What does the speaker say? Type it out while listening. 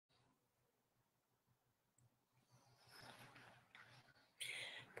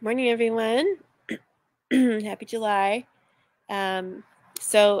Good morning, everyone. Happy July.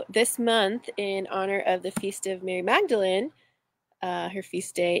 So this month, in honor of the feast of Mary Magdalene, her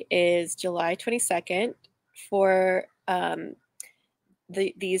feast day is July 22nd. For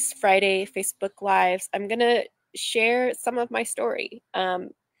these Friday Facebook Lives, I'm going to share some of my story. I'm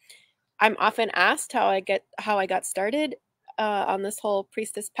often asked how I got started on this whole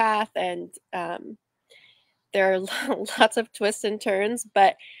priestess path, and there are lots of twists and turns,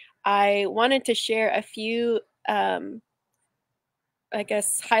 but I wanted to share a few, I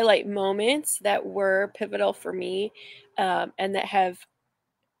guess, highlight moments that were pivotal for me, and that have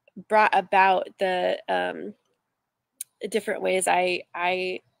brought about the different ways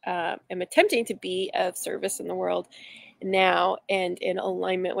I am attempting to be of service in the world now and in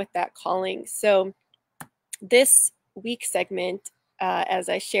alignment with that calling. So this week segment, as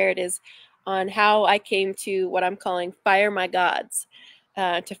I shared, is on how I came to what I'm calling fire my gods,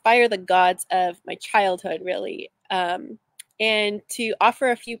 to fire the gods of my childhood, really, and to offer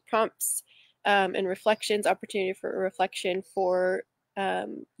a few prompts and reflections, opportunity for reflection for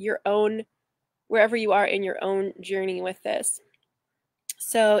your own, wherever you are in your own journey with this.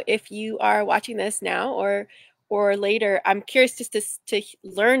 So if you are watching this now or later, I'm curious just to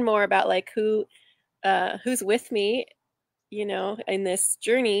learn more about like who's with me, in this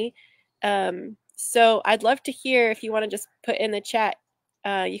journey. So I'd love to hear if you want to just put in the chat.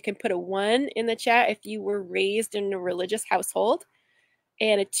 You can put a 1 in the chat if you were raised in a religious household,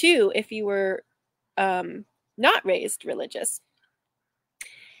 and a 2 if you were not raised religious.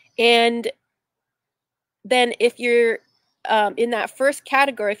 And then if you're in that first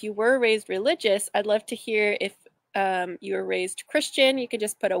category, if you were raised religious, I'd love to hear if you were raised Christian. You could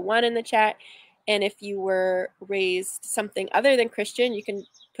just put a 1 in the chat. And if you were raised something other than Christian, you can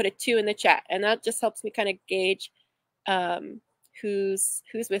put a 2 in the chat. And that just helps me kind of gauge who's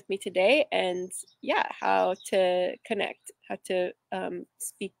with me today, and how to connect, how to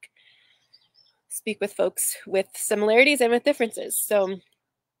speak with folks with similarities and with differences. So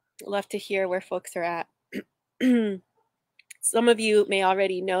love to hear where folks are at. Some of you may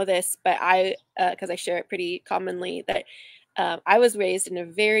already know this, but because I share it pretty commonly, that I was raised in a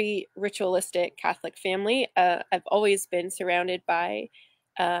very ritualistic Catholic family. I've always been surrounded by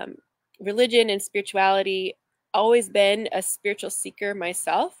religion and spirituality, always been a spiritual seeker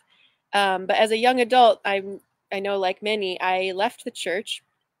myself. But as a young adult, I know, like many, I left the church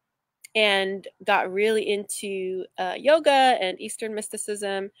and got really into yoga and Eastern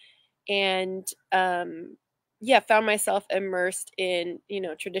mysticism, and found myself immersed in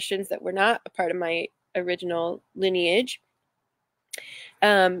traditions that were not a part of my original lineage.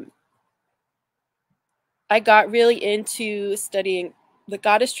 I got really into studying the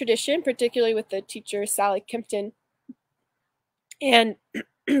goddess tradition, particularly with the teacher Sally Kimpton. And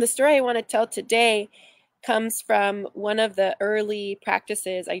the story I want to tell today comes from one of the early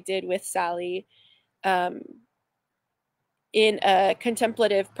practices I did with Sally, in a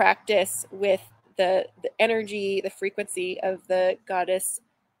contemplative practice with the energy, the frequency of the goddess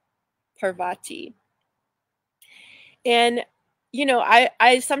Parvati. And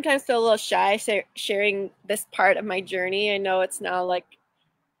I sometimes feel a little shy sharing this part of my journey. I know it's now like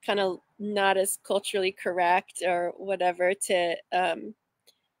kind of not as culturally correct or whatever to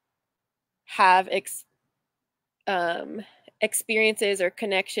have experiences or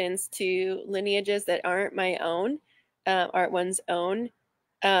connections to lineages that aren't my own, aren't one's own.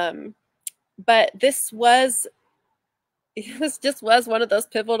 But this just was one of those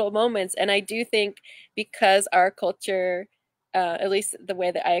pivotal moments. And I do think because our culture, at least the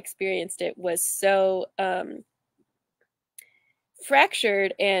way that I experienced it, was so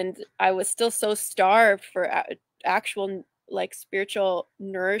fractured, and I was still so starved for actual like spiritual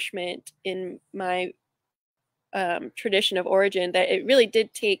nourishment in my tradition of origin, that it really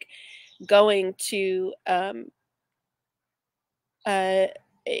did take going to a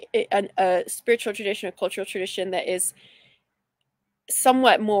spiritual tradition, a cultural tradition that is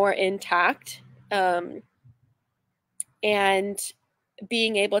somewhat more intact, and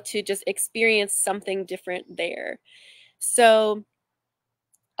being able to just experience something different there. So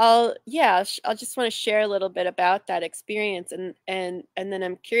I'll just want to share a little bit about that experience, and then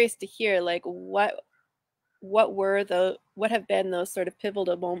I'm curious to hear like what have been those sort of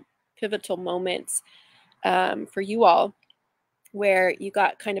pivotal moments for you all, where you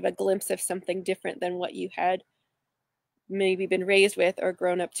got kind of a glimpse of something different than what you had maybe been raised with or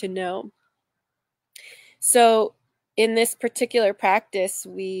grown up to know. So in this particular practice,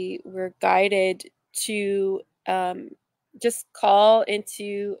 we were guided to just call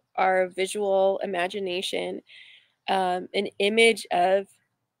into our visual imagination an image of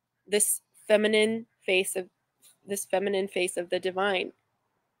this feminine face of the divine.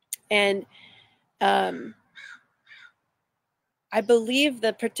 And I believe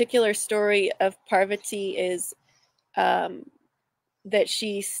the particular story of Parvati is that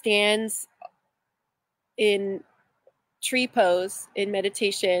she stands in tree pose in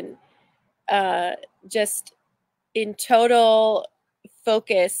meditation, just in total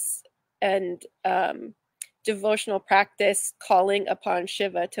focus and devotional practice, calling upon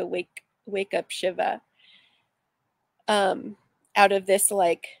Shiva to wake up Shiva, out of this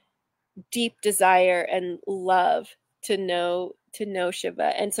like deep desire and love to know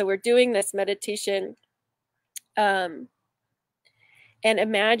Shiva. And so we're doing this meditation, and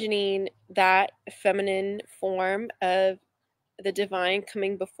imagining that feminine form of the divine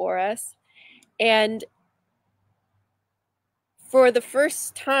coming before us. And for the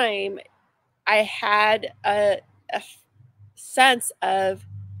first time, I had a sense of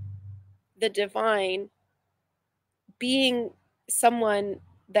the divine being someone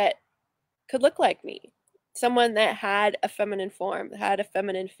that could look like me, someone that had a feminine form, had a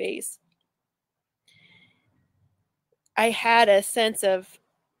feminine face. I had a sense of,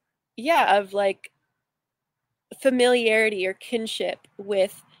 of like familiarity or kinship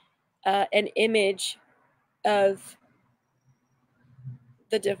with an image of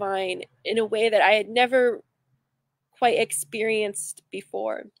the divine in a way that I had never quite experienced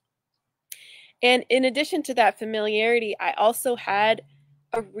before. And in addition to that familiarity, I also had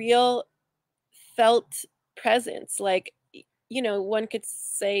a real felt presence. Like, one could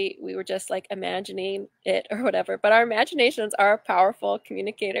say we were just like imagining it or whatever, but our imaginations are powerful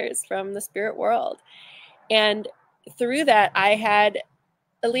communicators from the spirit world. And through that, I had,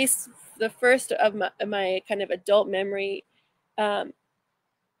 at least the first of my kind of adult memory, a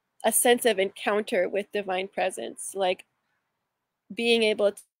sense of encounter with divine presence, like being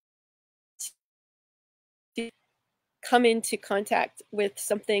able to come into contact with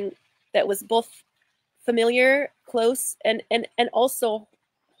something that was both familiar, close, and also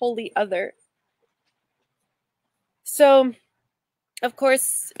wholly other. So, of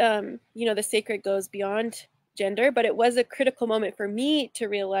course, the sacred goes beyond gender, but it was a critical moment for me to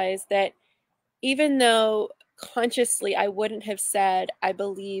realize that even though consciously I wouldn't have said I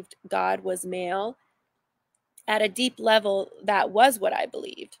believed God was male, at a deep level, that was what I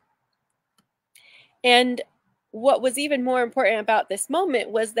believed. And what was even more important about this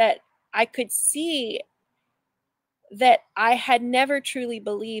moment was that I could see that I had never truly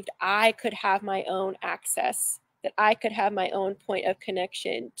believed I could have my own access, that I could have my own point of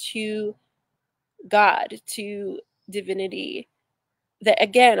connection to God, to divinity. That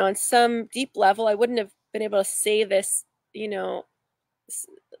again, on some deep level, I wouldn't have been able to say this, that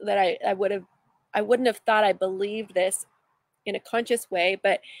I wouldn't have thought I believed this in a conscious way,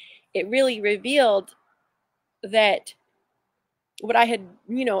 but it really revealed that what I had,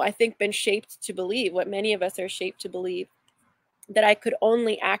 I think been shaped to believe, what many of us are shaped to believe, that I could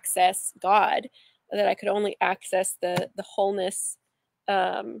only access God, that I could only access the wholeness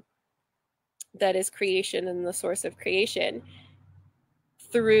that is creation and the source of creation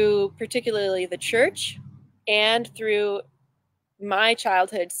through particularly the church and through my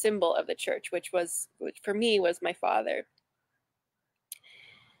childhood symbol of the church, which for me was my father.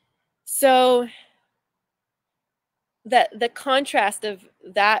 So that the contrast of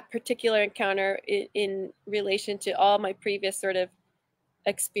that particular encounter in relation to all my previous sort of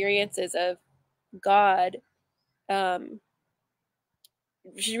experiences of God,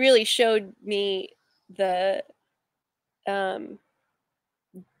 she really showed me the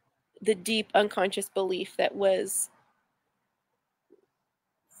deep unconscious belief that was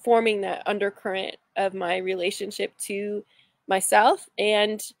forming that undercurrent of my relationship to myself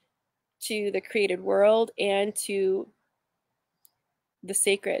and to the created world and to the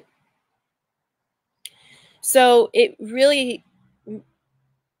sacred. So it really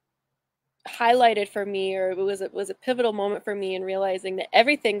highlighted for me, or it was a pivotal moment for me in realizing that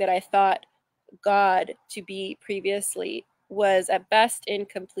everything that I thought God to be previously was at best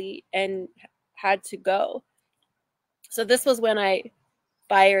incomplete and had to go. So this was when I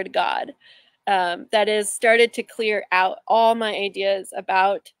fired God. That is, started to clear out all my ideas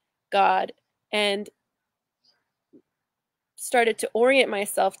about God and started to orient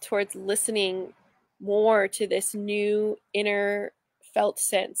myself towards listening more to this new inner felt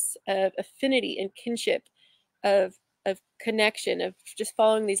sense of affinity and kinship, of connection, of just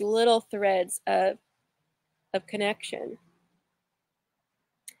following these little threads of connection.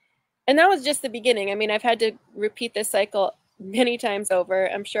 And that was just the beginning. I mean, I've had to repeat this cycle many times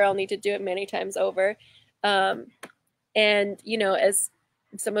over. I'm sure I'll need to do it many times over. And, as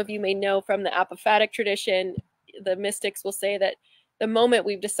some of you may know from the apophatic tradition, the mystics will say that the moment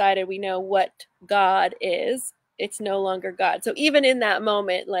we've decided we know what God is, it's no longer God. So even in that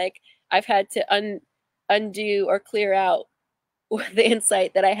moment, like I've had to undo or clear out the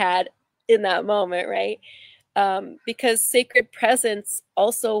insight that I had in that moment, right? Because sacred presence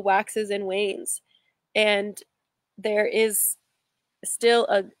also waxes and wanes, and there is still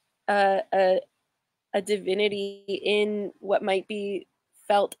a divinity in what might be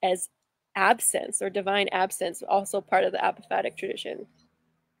felt as absence or divine absence, also part of the apophatic tradition.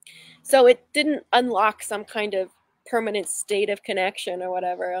 So it didn't unlock some kind of permanent state of connection or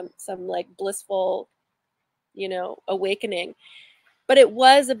whatever, some like blissful, awakening. But it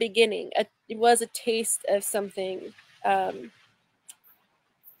was a beginning. It was a taste of something, of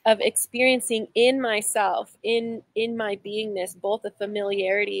experiencing in myself, in my beingness, both a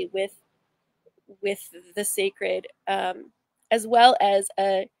familiarity with the sacred, as well as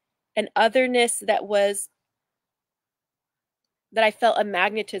an otherness that I felt a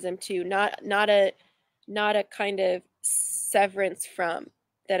magnetism to, not a kind of severance from,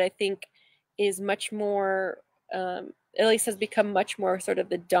 that I think is much more, at least has become much more sort of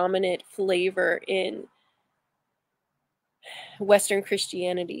the dominant flavor in Western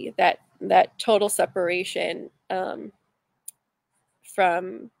Christianity, that total separation,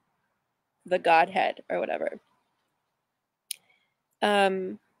 from the Godhead or whatever.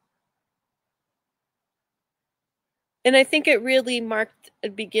 And I think it really marked a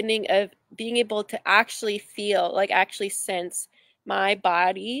beginning of being able to actually feel, like actually sense my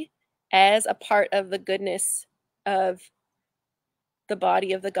body as a part of the goodness of the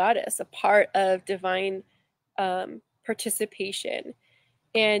body of the goddess, a part of divine, participation.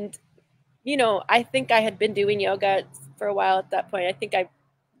 And, I think I had been doing yoga for a while at that point. I think I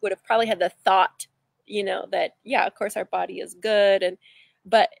would have probably had the thought, that, yeah, of course our body is good.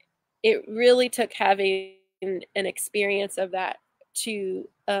 But it really took having an experience of that to,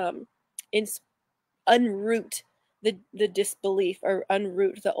 unroot the disbelief, or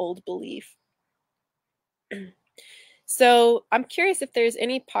unroot the old belief. So I'm curious if there's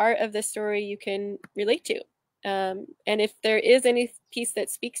any part of the story you can relate to. And if there is any piece that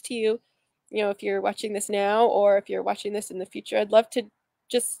speaks to you, if you're watching this now or if you're watching this in the future, I'd love to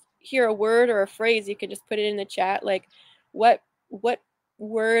just hear a word or a phrase. You can just put it in the chat. Like what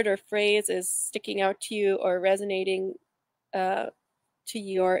word or phrase is sticking out to you or resonating to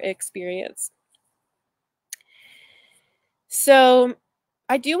your experience. So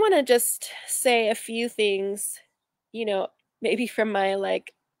I do want to just say a few things, maybe from my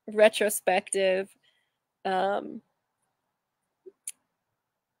like retrospective,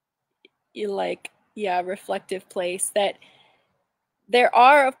 reflective place, that there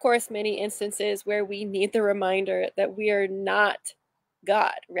are, of course, many instances where we need the reminder that we are not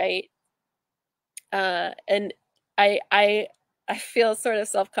God, right? And I feel sort of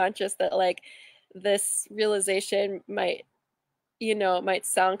self-conscious that like this realization might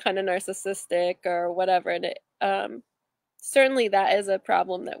sound kind of narcissistic or whatever, and certainly that is a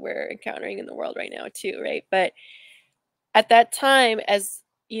problem that we're encountering in the world right now too, right? But at that time, as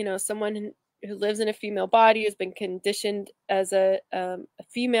someone who lives in a female body, who's been conditioned as a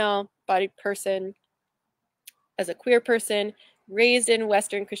female-bodied person, as a queer person, raised in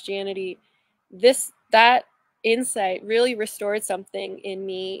Western Christianity, that insight really restored something in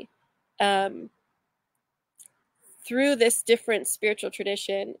me, through this different spiritual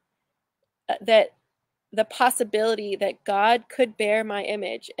tradition, that the possibility that God could bear my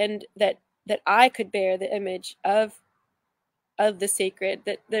image, and that I could bear the image of the sacred,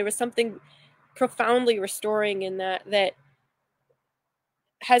 that there was something profoundly restoring in that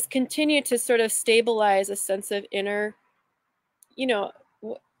has continued to sort of stabilize a sense of inner,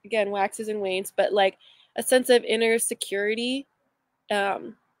 again, waxes and wanes, but like a sense of inner security, a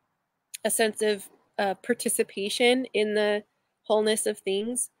sense of participation in the wholeness of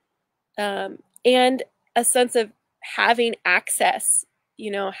things, and a sense of having access,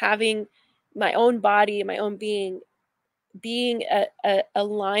 having my own body, my own being a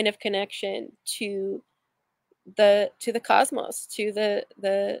line of connection to the cosmos, to the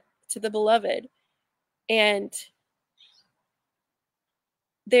beloved. And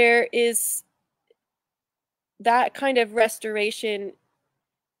there is that kind of restoration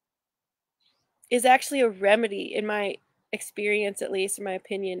is actually a remedy, in my experience, at least in my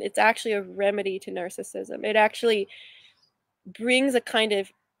opinion. It's actually a remedy to narcissism. It actually brings a kind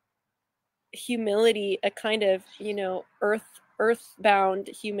of humility, a kind of, earthbound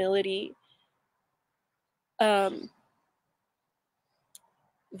humility, that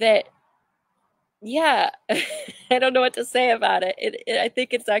yeah, I don't know what to say about it. I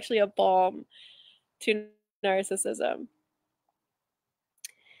think it's actually a balm to narcissism.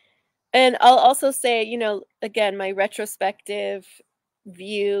 And I'll also say, again, my retrospective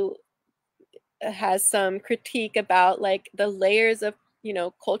view has some critique about like the layers of,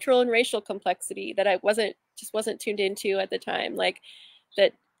 cultural and racial complexity that I wasn't tuned into at the time. Like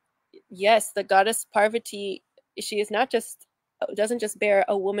that, yes, the goddess Parvati, she is not just doesn't just bear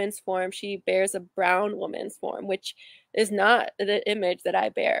a woman's form, she bears a brown woman's form, which is not the image that I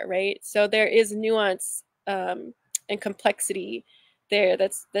bear, right? So there is nuance and complexity there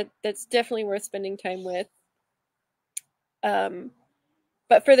that's definitely worth spending time with. Um,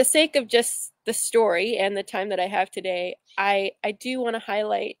 but for the sake of just the story and the time that I have today, I do want to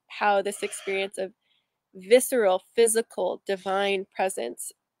highlight how this experience of visceral, physical, divine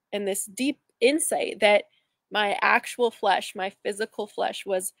presence and this deep insight that my actual flesh, my physical flesh,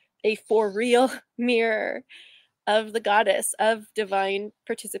 was a for real mirror of the goddess, of divine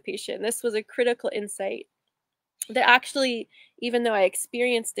participation. This was a critical insight that actually, even though I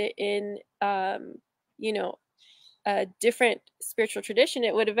experienced it in, you know, a different spiritual tradition,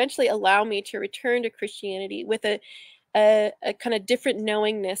 it would eventually allow me to return to Christianity with a kind of different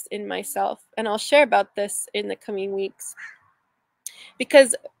knowingness in myself. And I'll share about this in the coming weeks,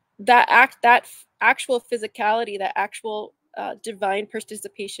 because that actual physicality, that actual divine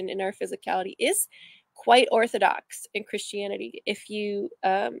participation in our physicality is quite orthodox in Christianity if you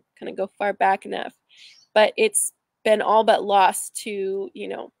kind of go far back enough. But it's been all but lost to,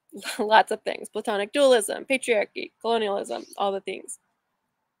 lots of things: Platonic dualism, patriarchy, colonialism, all the things.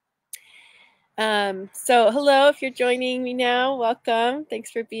 So hello, if you're joining me now, welcome.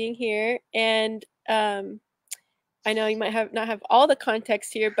 Thanks for being here. And I know you might not have all the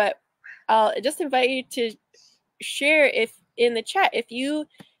context here, but I'll just invite you to share if in the chat if you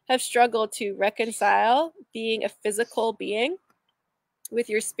have struggled to reconcile being a physical being with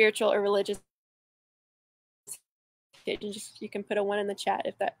your spiritual or religious stage. And just, you can put a 1 in the chat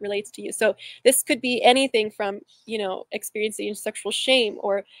if that relates to you. So this could be anything from, experiencing sexual shame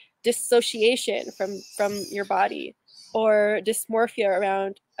or dissociation from your body, or dysmorphia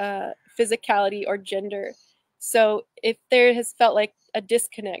around physicality or gender. So if there has felt like a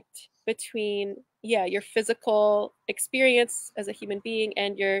disconnect between, your physical experience as a human being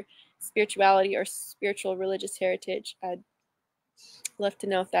and your spirituality or spiritual religious heritage, I'd love to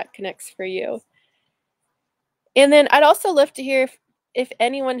know if that connects for you. And then I'd also love to hear if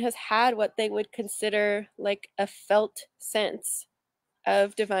anyone has had what they would consider like a felt sense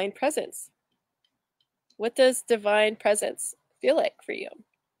of divine presence. What does divine presence feel like for you?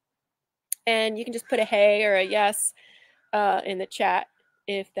 And you can just put a hey or a yes in the chat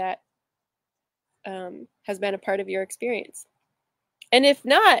if that has been a part of your experience. And if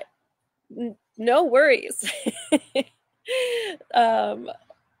not, no worries.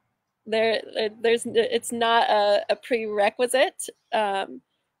 There's it's not a prerequisite,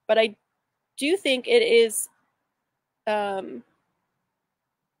 but I do think it is. Those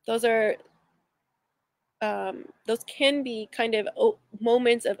are those can be kind of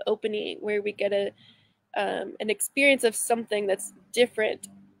moments of opening where we get an experience of something that's different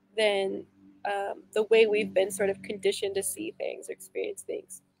than the way we've been sort of conditioned to see things or experience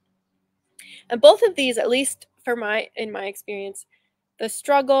things. And both of these, at least in my experience, the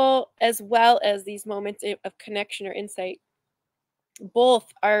struggle as well as these moments of connection or insight,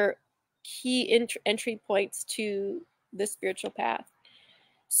 both are key entry points to the spiritual path.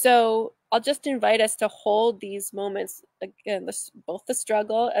 So I'll just invite us to hold these moments, again, both the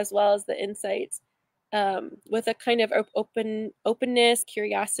struggle as well as the insights, with a kind of openness,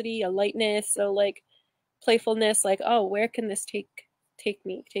 curiosity, a lightness, so like playfulness, like, oh, where can this take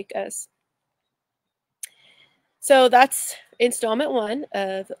us? So that's installment 1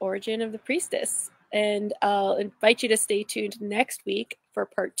 of The Origin of the Priestess. And I'll invite you to stay tuned next week for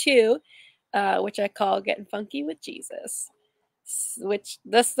part 2, which I call Getting Funky with Jesus. Which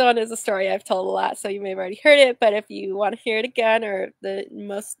this one is a story I've told a lot, so you may have already heard it, but if you want to hear it again or the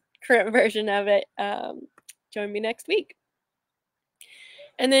most current version of it, join me next week.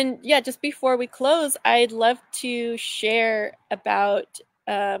 And then, just before we close, I'd love to share about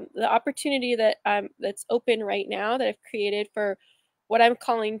the opportunity that's open right now that I've created for what I'm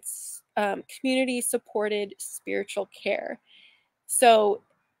calling community-supported spiritual care. So,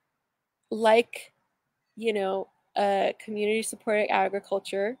 like, a community-supported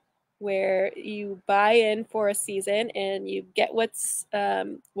agriculture where you buy in for a season and you get what's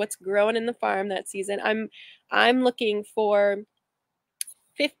growing in the farm that season. I'm looking for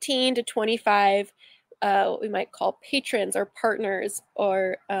 15 to 25 what we might call patrons or partners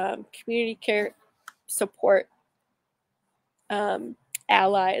or community care support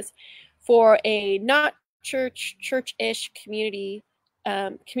allies for a not church-ish community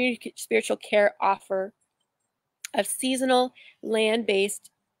spiritual care offer of seasonal land-based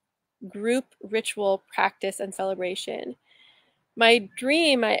group ritual practice and celebration. My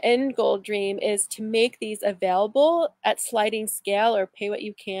end goal dream, is to make these available at sliding scale or pay what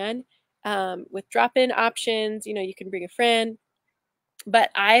you can, with drop-in options. You can bring a friend.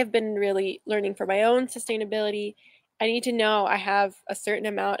 But I've been really learning for my own sustainability. I need to know I have a certain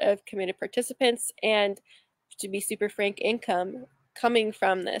amount of committed participants and, to be super frank, income coming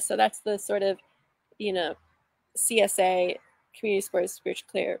from this. So that's the sort of, CSA, community supported spiritual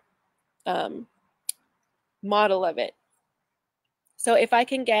care, model of it. So if I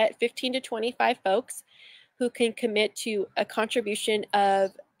can get 15 to 25 folks who can commit to a contribution of,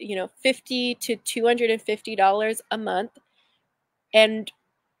 $50 to $250 a month, and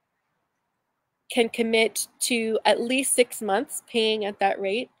can commit to at least 6 months paying at that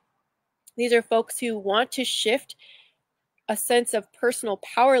rate. These are folks who want to shift a sense of personal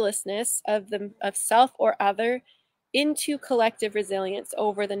powerlessness of self or other into collective resilience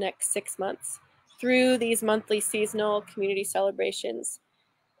over the next 6 months through these monthly seasonal community celebrations.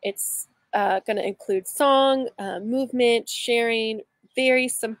 It's going to include song, movement, sharing, very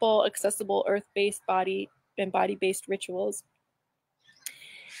simple, accessible, earth-based body-based rituals.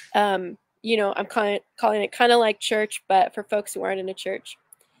 I'm calling it kind of like church, but for folks who aren't in a church.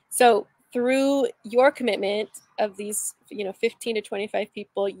 So through your commitment of these, 15 to 25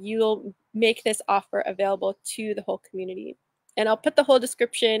 people, you'll make this offer available to the whole community. And I'll put the whole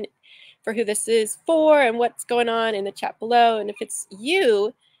description for who this is for and what's going on in the chat below. And if it's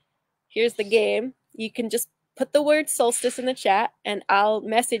you, here's the game. You can just put the word solstice in the chat and I'll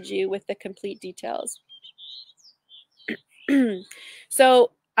message you with the complete details.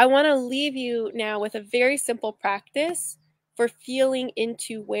 So I want to leave you now with a very simple practice for feeling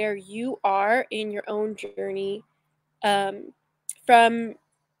into where you are in your own journey, from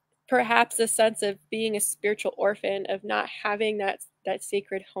perhaps a sense of being a spiritual orphan, of not having that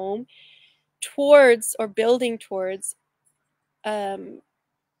sacred home, towards, or building towards,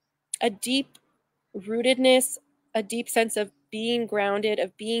 a deep rootedness, a deep sense of being grounded,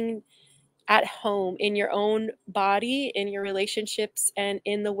 of being at home in your own body, in your relationships, and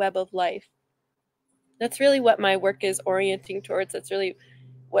in the web of life. That's really what my work is orienting towards. That's really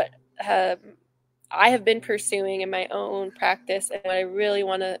what I have been pursuing in my own practice, and what I really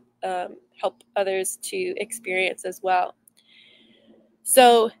want to help others to experience as well.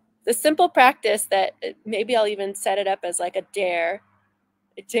 So the simple practice that maybe I'll even set it up as like a dare,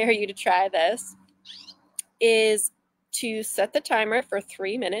 I dare you to try this, is to set the timer for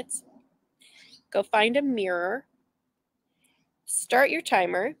 3 minutes, go find a mirror, start your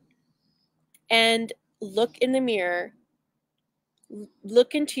timer, and look in the mirror,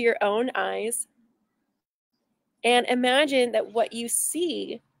 look into your own eyes, and imagine that what you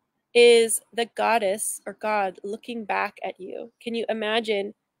see is the goddess or God looking back at you. Can you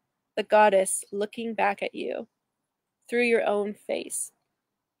imagine the goddess looking back at you through your own face?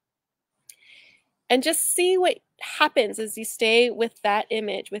 And just see what happens as you stay with that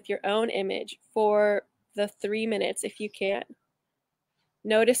image, with your own image, for the 3 minutes if you can.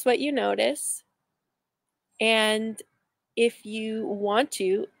 Notice what you notice. And if you want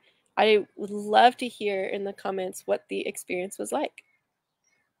to, I would love to hear in the comments what the experience was like.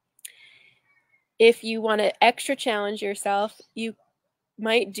 If you want to extra challenge yourself, you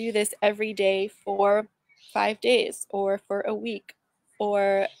might do this every day for 5 days or for a week.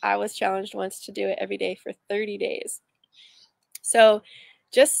 Or I was challenged once to do it every day for 30 days. So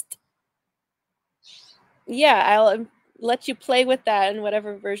just, yeah, I'll let you play with that in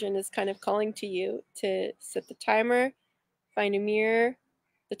whatever version is kind of calling to you, to set the timer, find a mirror.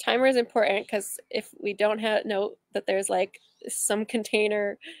 The timer is important because if we don't know that there's like some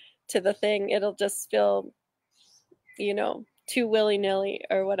container to the thing, it'll just feel, too willy-nilly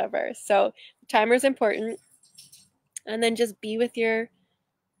or whatever. So the timer is important. And then just be with your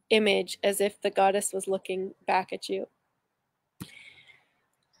image as if the goddess was looking back at you.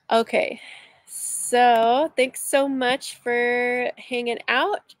 Okay, so thanks so much for hanging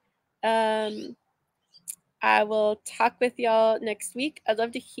out. I will talk with y'all next week. I'd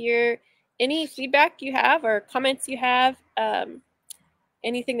love to hear any feedback you have or comments you have,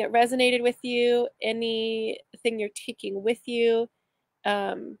 anything that resonated with you, anything you're taking with you.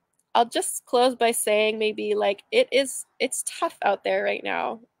 I'll just close by saying maybe like it's tough out there right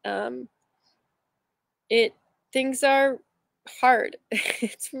now. Things are hard.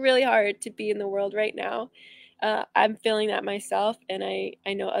 It's really hard to be in the world right now. I'm feeling that myself, and I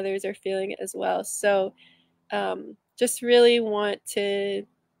know others are feeling it as well. So just really want to,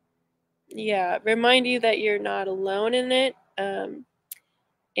 remind you that you're not alone in it,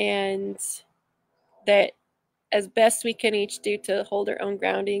 and that as best we can each do to hold our own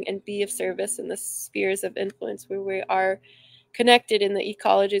grounding and be of service in the spheres of influence where we are connected, in the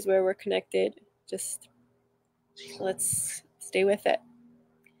ecologies where we're connected. Just let's stay with it.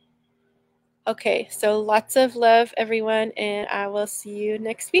 Okay, so lots of love, everyone, and I will see you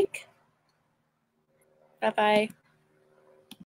next week. Bye-bye.